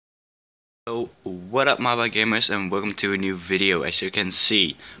So, what up mobile gamers, and welcome to a new video. As you can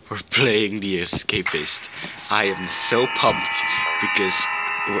see, we're playing the Escapist. I am so pumped because...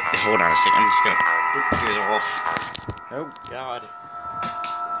 hold on a second, I'm just gonna put this off. Oh god.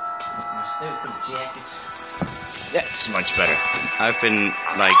 My stupid jacket. That's much better. I've been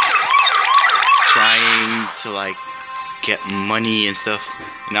trying to get money and stuff.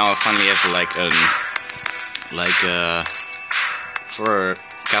 Now I finally have for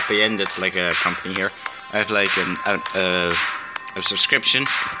KPN, that's like a company here. I have a subscription,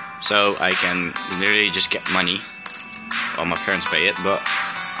 so I can literally just get money. Well, my parents pay it, but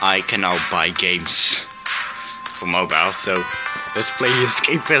I can now buy games for mobile. So let's play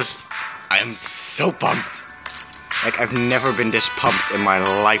Escapist. I am so pumped. I've never been this pumped in my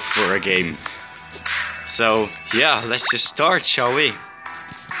life for a game. So yeah, let's just start, shall we?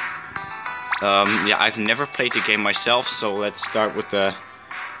 Yeah, I've never played the game myself, so let's start with the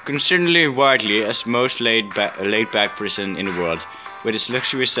considered widely as most laid-back prison in the world. With its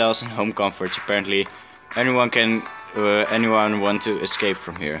luxury cells and home comforts, apparently anyone want to escape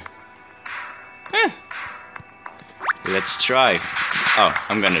from here. Let's try. Oh,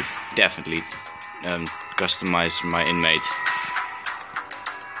 I'm gonna definitely customize my inmate.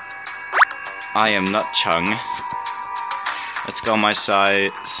 I am not Chung. Let's call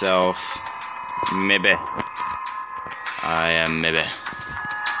myself Maybe. I am Maybe.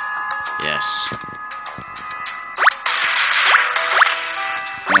 Yes.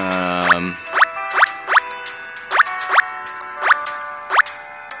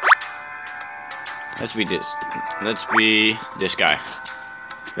 Let's be this. Let's be this guy.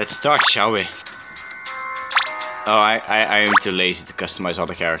 Let's start, shall we? Oh, I am too lazy to customize all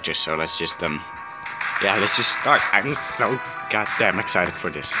the characters, so let's just yeah, let's just start. I'm so goddamn excited for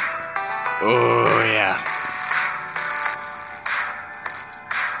this. Oh yeah.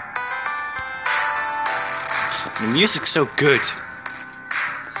 The music's so good.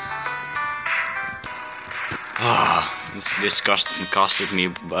 Ah, this costed me,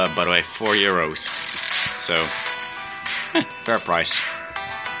 by the way, €4. So, fair price.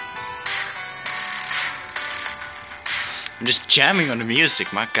 I'm just jamming on the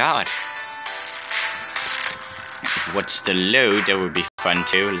music, my god. What's the load? That would be fun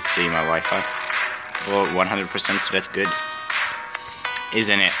too. Let's see my Wi-Fi. Well, 100%, so that's good.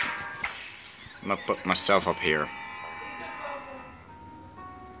 Isn't it? I'm gonna put myself up here.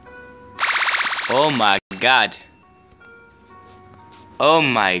 Oh my god. Oh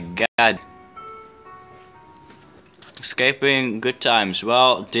my god. Escaping good times.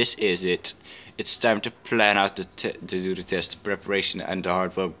 Well, this is it. It's time to plan out to do the test. The preparation and the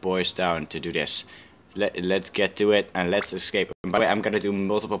hard work boils down to do this. Let's get to it and let's escape. And by the way, I'm gonna do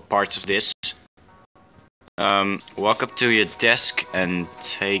multiple parts of this. Walk up to your desk and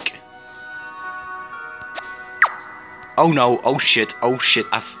take... Oh no, oh shit,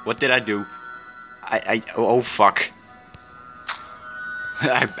 what did I do? Oh fuck.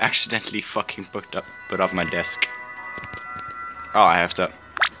 I accidentally fucking put up my desk. Oh, I have to...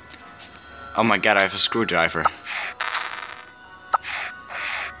 Oh my god, I have a screwdriver.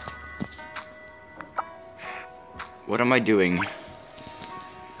 What am I doing?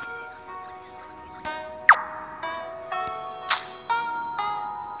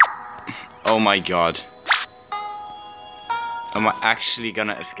 Oh my god. Am I actually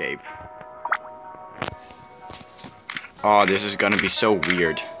gonna escape? Oh, this is gonna be so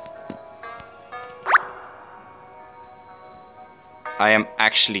weird. I am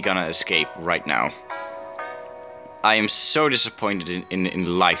actually gonna escape right now. I am so disappointed in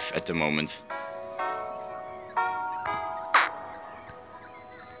life at the moment.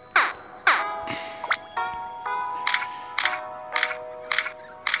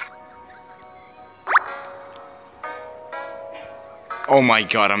 Oh my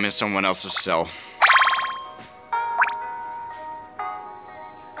god, I'm in someone else's cell.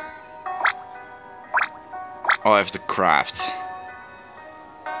 Oh, I have to craft.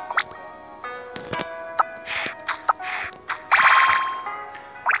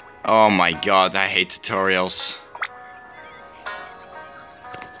 Oh my god, I hate tutorials.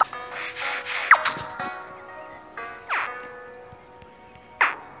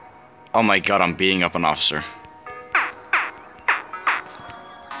 Oh my god, I'm beating up an officer.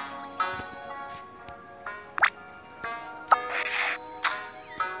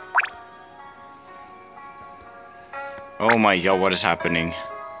 Oh my god, what is happening?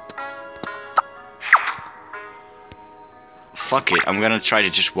 Fuck it, I'm gonna try to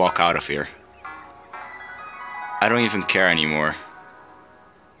just walk out of here. I don't even care anymore.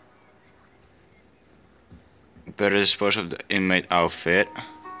 Better dispose of the inmate outfit.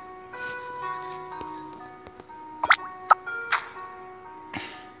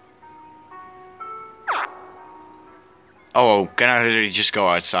 Oh, can I literally just go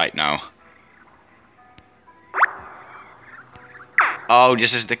outside now? Oh,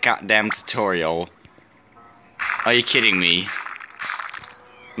 this is the goddamn tutorial. Are you kidding me?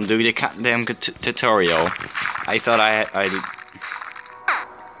 I'm doing the goddamn tutorial. I thought I.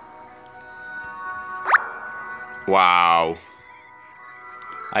 Wow.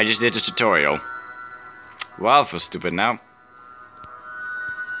 I just did the tutorial. Wow, I feel stupid now.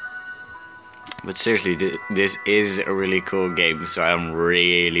 But seriously, this is a really cool game, so I'm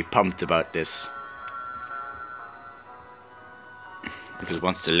really pumped about this. If it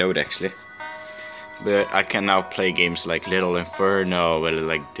wants to load, actually. But I can now play games like Little Inferno, or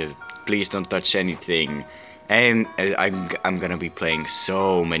like the Please Don't Touch Anything. And I'm gonna be playing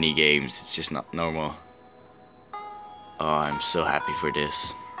so many games, it's just not normal. Oh, I'm so happy for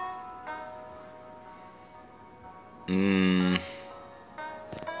this.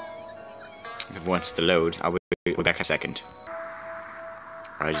 If it wants to load, I will be back in a second.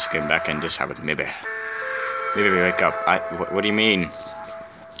 I just came back and this happened. Maybe wake up. What do you mean?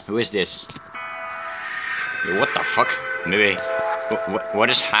 Who is this? What the fuck? Maybe. What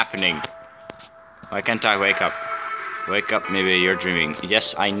is happening? Why can't I wake up? Wake up, maybe you're dreaming.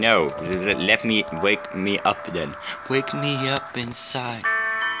 Yes, I know. Let me wake me up then. Wake me up inside.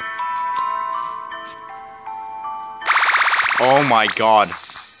 Oh my god.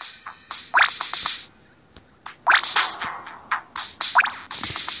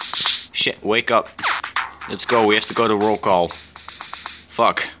 Shit, wake up. Let's go, we have to go to roll call.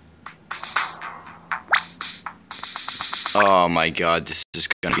 Fuck. Oh my god, this is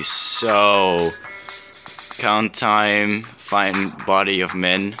gonna be so... Count time, find body of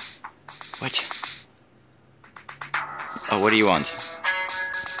men. What? Oh, what do you want?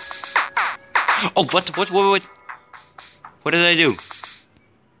 Oh, what? What did I do?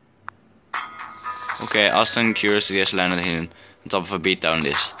 Okay, Austin Curiosity has landed hidden on top of a beatdown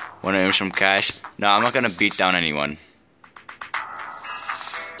list. Want to earn some cash? No, I'm not gonna beat down anyone.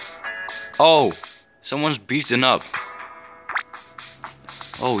 Oh, someone's beaten up.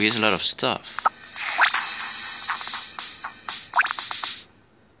 Oh, he has a lot of stuff.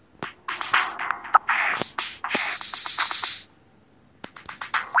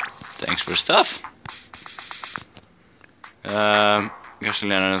 Thanks for stuff.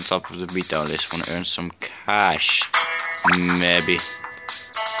 Gasoline on top of the beatdown list. Want to earn some cash? Maybe.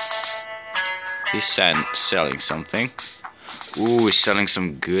 He's selling something. Ooh, he's selling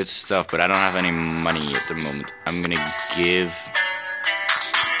some good stuff, but I don't have any money at the moment. I'm gonna give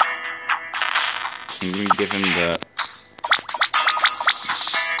him the...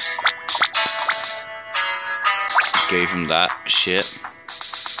 Gave him that shit.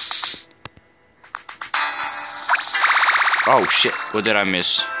 Oh shit, what did I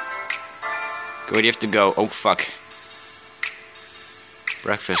miss? Where do you have to go? Oh fuck.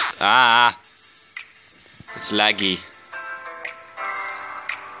 Breakfast. Ah! It's laggy.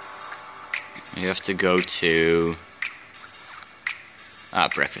 You have to go to...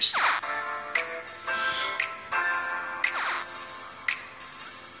 breakfast.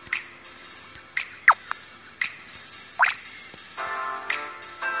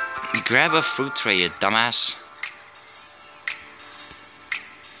 Grab a fruit tray, you dumbass.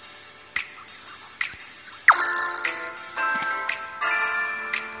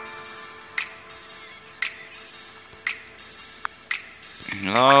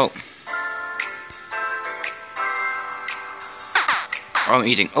 Hello. Oh, I'm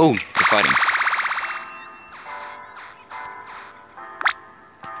eating. Oh, they're fighting.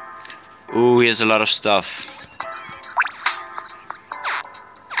 Ooh, he has a lot of stuff.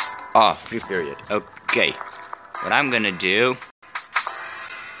 Ah, free period. Okay. What I'm gonna do...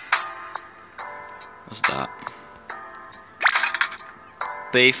 What's that?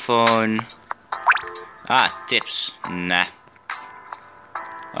 Payphone. Tips. Nah.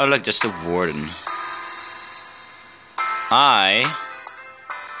 Oh look, that's the warden. I'm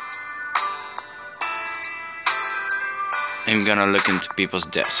gonna look into people's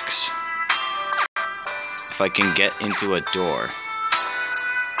desks. If I can get into a door.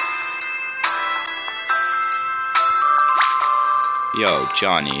 Yo,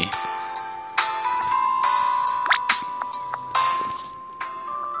 Johnny.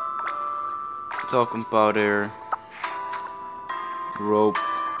 Talcum powder. Rope.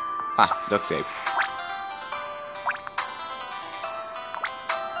 Duct tape.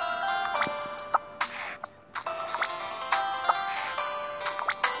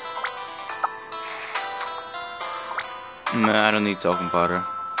 Nah, I don't need talcum powder.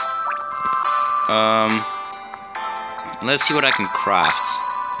 Let's see what I can craft.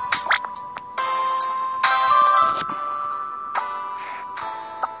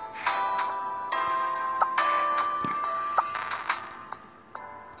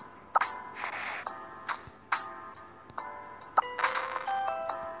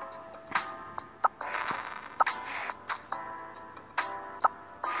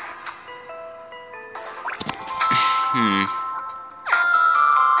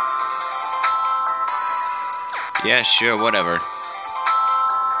 Yeah, sure, whatever.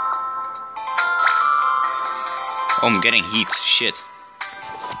 Oh, I'm getting heat. Shit.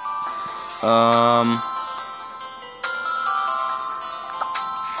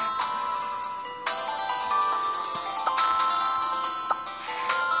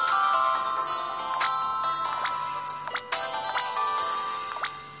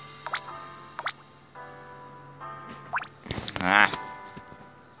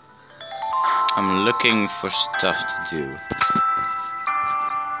 I'm looking for stuff to do.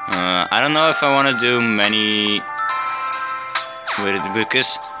 I don't know if I want to do many with it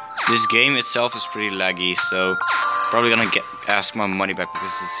because this game itself is pretty laggy, so probably gonna ask my money back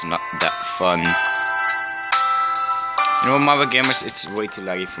because it's not that fun. You know what, Marvel Gamers, it's way too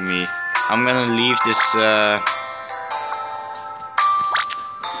laggy for me. I'm gonna leave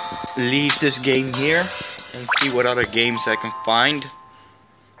this game here and see what other games I can find.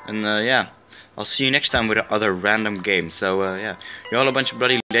 And yeah, I'll see you next time with another random game. So yeah, you're all a bunch of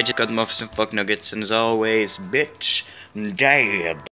bloody legends, cut muffins and fuck nuggets, and as always, bitch, damn.